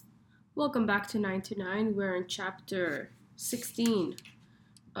Welcome back to 9 to 9. We're in chapter 16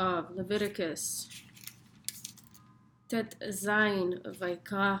 of Leviticus. Tet Zayin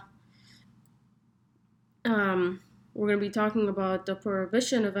Vayikra. We're going to be talking about the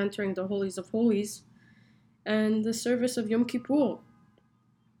prohibition of entering the holies of holies and the service of Yom Kippur.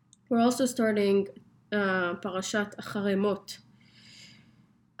 We're also starting Parashat aharei.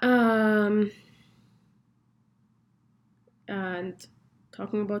 And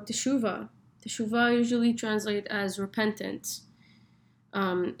talking about Teshuvah. Teshuvah, usually translated as repentance,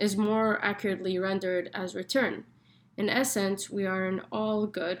 is more accurately rendered as return. In essence, we are in all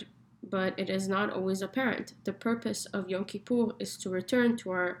good, but it is not always apparent. The purpose of Yom Kippur is to return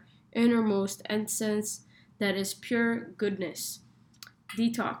to our innermost essence, that is pure goodness.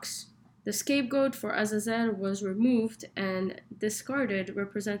 Detox. The scapegoat for Azazel was removed and discarded,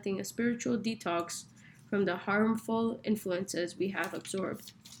 representing a spiritual detox from the harmful influences we have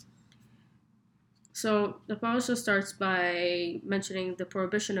absorbed. So the Parashat starts by mentioning the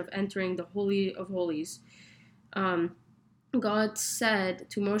prohibition of entering the Holy of Holies. God said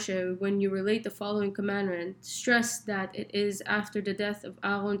to Moshe, when you relate the following commandment, stress that it is after the death of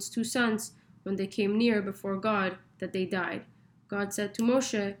Aaron's two sons, when they came near before God, that they died. God said to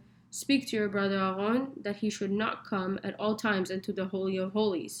Moshe, speak to your brother Aaron that he should not come at all times into the Holy of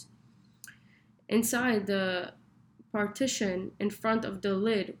Holies. Inside the partition in front of the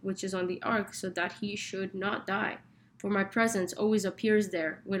lid which is on the ark, so that he should not die. For my presence always appears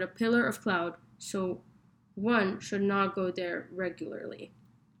there with a pillar of cloud, so one should not go there regularly.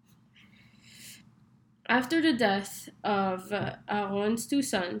 After the death of Aaron's two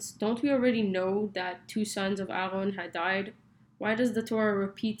sons, don't we already know that two sons of Aaron had died? Why does the Torah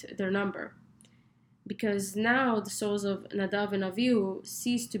repeat their number? Because now the souls of Nadav and Avihu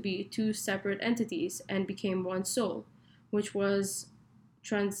ceased to be two separate entities and became one soul, which was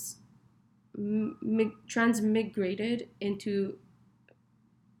transmigrated into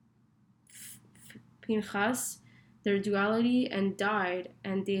Pinchas, their duality, and died,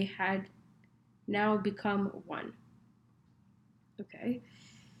 and they had now become one. Okay.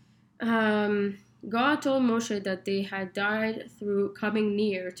 God told Moshe that they had died through coming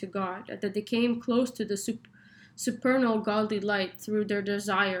near to God, that they came close to the supernal godly light through their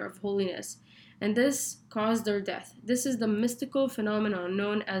desire of holiness, and this caused their death. This is the mystical phenomenon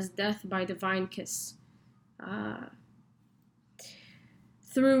known as death by divine kiss,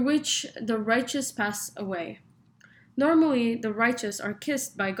 through which the righteous pass away. Normally, the righteous are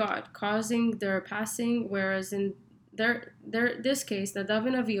kissed by God, causing their passing, whereas in this case, Nadav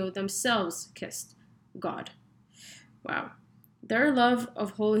and Avihu themselves kissed God. Wow. Their love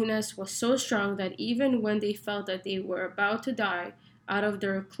of holiness was so strong that even when they felt that they were about to die, out of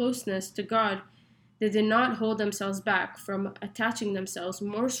their closeness to God, they did not hold themselves back from attaching themselves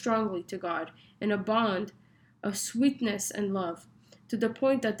more strongly to God in a bond of sweetness and love, to the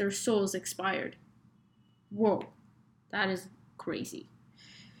point that their souls expired. Whoa, that is crazy.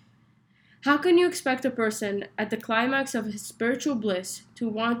 How can you expect a person at the climax of his spiritual bliss to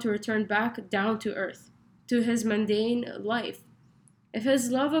want to return back down to earth, to his mundane life? If his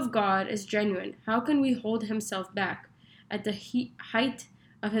love of God is genuine, how can we hold himself back at the height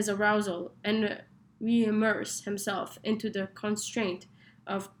of his arousal and re-immerse himself into the constraint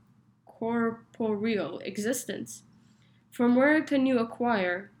of corporeal existence? From where can you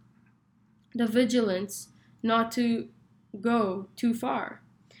acquire the vigilance not to go too far?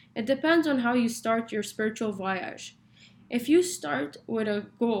 It depends on how you start your spiritual voyage. If you start with a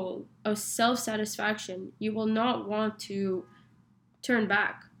goal of self-satisfaction, you will not want to turn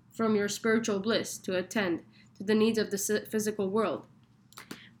back from your spiritual bliss to attend to the needs of the physical world.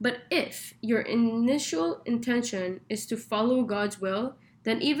 But if your initial intention is to follow God's will,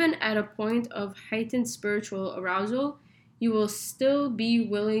 then even at a point of heightened spiritual arousal, you will still be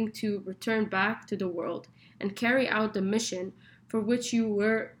willing to return back to the world and carry out the mission for which you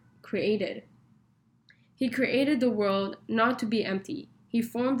were created. He created the world not to be empty. He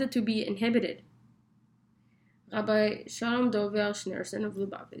formed it to be inhabited. Rabbi Shalom Dover Schneerson of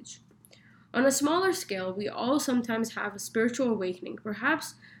Lubavitch. On a smaller scale, we all sometimes have a spiritual awakening,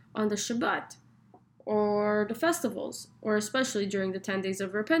 perhaps on the Shabbat, or the festivals, or especially during the 10 days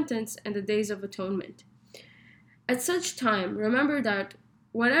of repentance and the days of atonement. At such time, remember that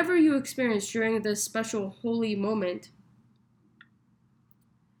whatever you experience during this special holy moment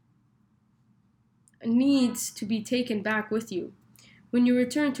needs to be taken back with you. When you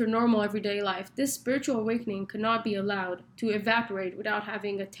return to normal everyday life, this spiritual awakening cannot be allowed to evaporate without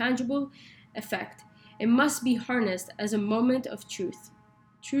having a tangible effect. It must be harnessed as a moment of truth,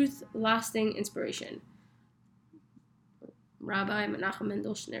 lasting inspiration. Rabbi Menachem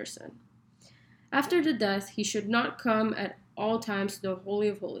Mendel Schneerson. After the death, he should not come at all times to the Holy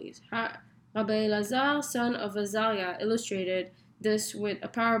of Holies. Rabbi Elazar, son of Azariah, illustrated this with a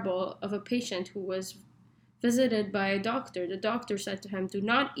parable of a patient who was visited by a doctor. The doctor said to him, "Do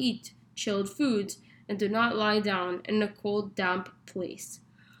not eat chilled foods and do not lie down in a cold, damp place."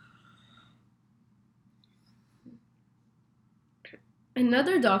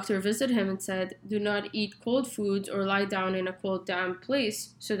 Another doctor visited him and said, "Do not eat cold foods or lie down in a cold, damp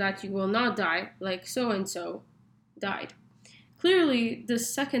place so that you will not die like so-and-so died." Clearly,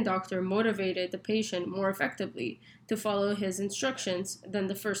 this second doctor motivated the patient more effectively to follow his instructions than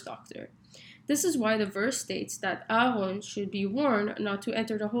the first doctor. This is why the verse states that Aaron should be warned not to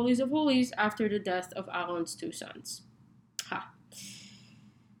enter the holies of holies after the death of Aaron's two sons.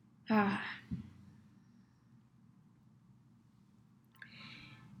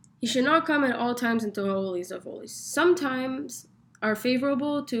 He should not come at all times into the holies of holies. Sometimes are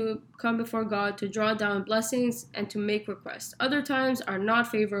favorable to come before God to draw down blessings and to make requests. Other times are not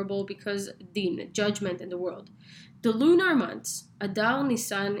favorable because din, judgment in the world. The lunar months, Adar,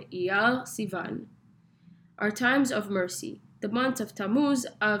 Nisan, Iyar, Sivan, are times of mercy. The months of Tammuz,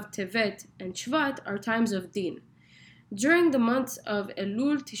 Av, Tevet, and Shvat are times of din. During the months of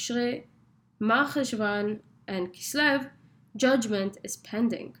Elul, Tishrei, Mar Cheshvan, and Kislev, judgment is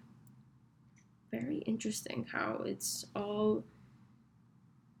pending. Very interesting how it's all...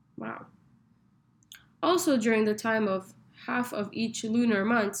 Wow. Also, during the time of half of each lunar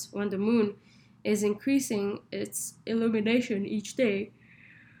month, when the moon is increasing its illumination each day,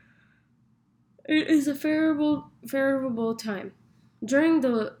 it is a favorable time. During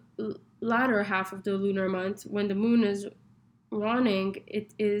the latter half of the lunar month, when the moon is waning,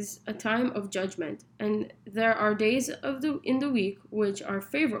 it is a time of judgment, and there are days in the week which are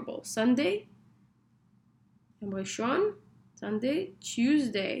favorable. Sunday, Rishon, Sunday,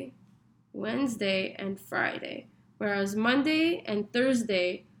 Tuesday, Wednesday, and Friday, whereas Monday and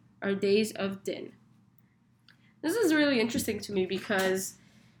Thursday are days of din. This is really interesting to me because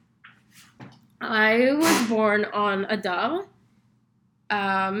I was born on Adar,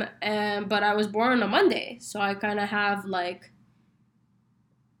 but I was born on a Monday, so I kind of have like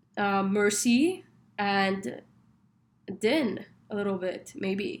mercy and din a little bit,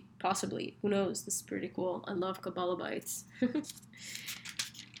 maybe, possibly. Who knows? This is pretty cool. I love Kabbalah bites.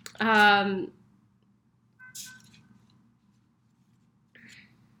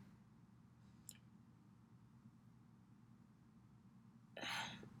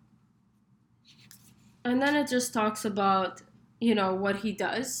 And then it just talks about, what he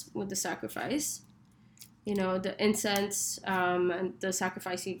does with the sacrifice. The incense and the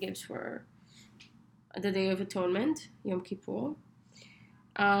sacrifice he gives for the Day of Atonement, Yom Kippur.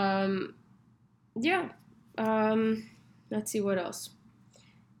 Let's see what else.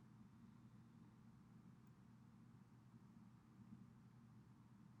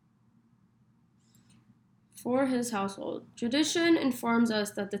 For his household. Tradition informs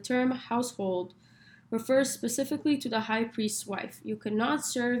us that the term household refers specifically to the high priest's wife. You cannot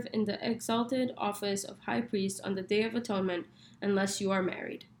serve in the exalted office of high priest on the Day of Atonement unless you are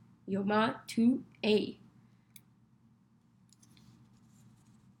married. Yoma 2a.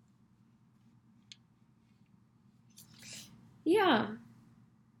 Yeah.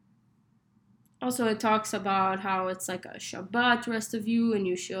 Also, it talks about how it's like a Shabbat, rest of you, and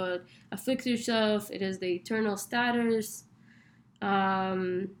you should afflict yourself. It is the eternal status.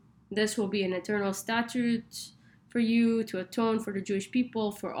 This will be an eternal statute for you to atone for the Jewish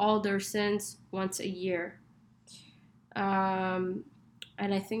people for all their sins once a year. And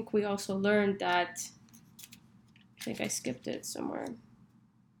I think we also learned that, I think I skipped it somewhere.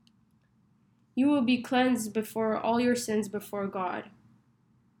 You will be cleansed before all your sins before God.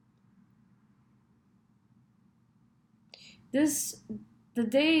 The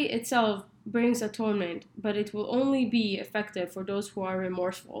day itself brings atonement, but it will only be effective for those who are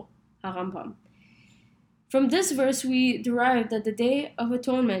remorseful. Harambam. From this verse, we derive that the Day of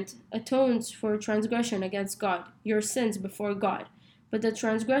Atonement atones for transgression against God, your sins before God. But the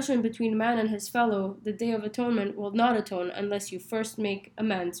transgression between man and his fellow, the Day of Atonement will not atone unless you first make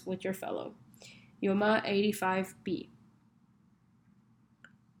amends with your fellow. Yoma 85b.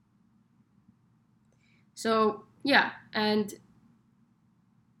 So, yeah, and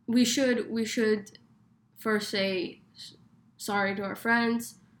we should first say sorry to our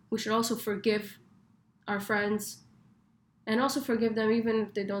friends. We should also forgive our friends and also forgive them even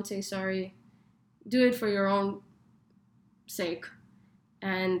if they don't say sorry. Do it for your own sake.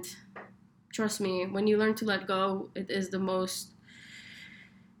 And trust me, when you learn to let go, it is the most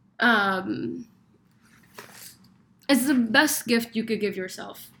it's the best gift you could give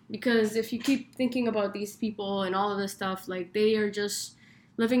yourself. Because if you keep thinking about these people and all of this stuff, like they are just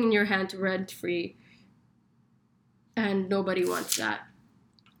living in your hand rent free. And nobody wants that.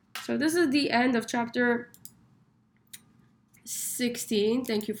 So this is the end of chapter 16.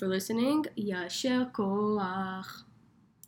 Thank you for listening. Yasher koach.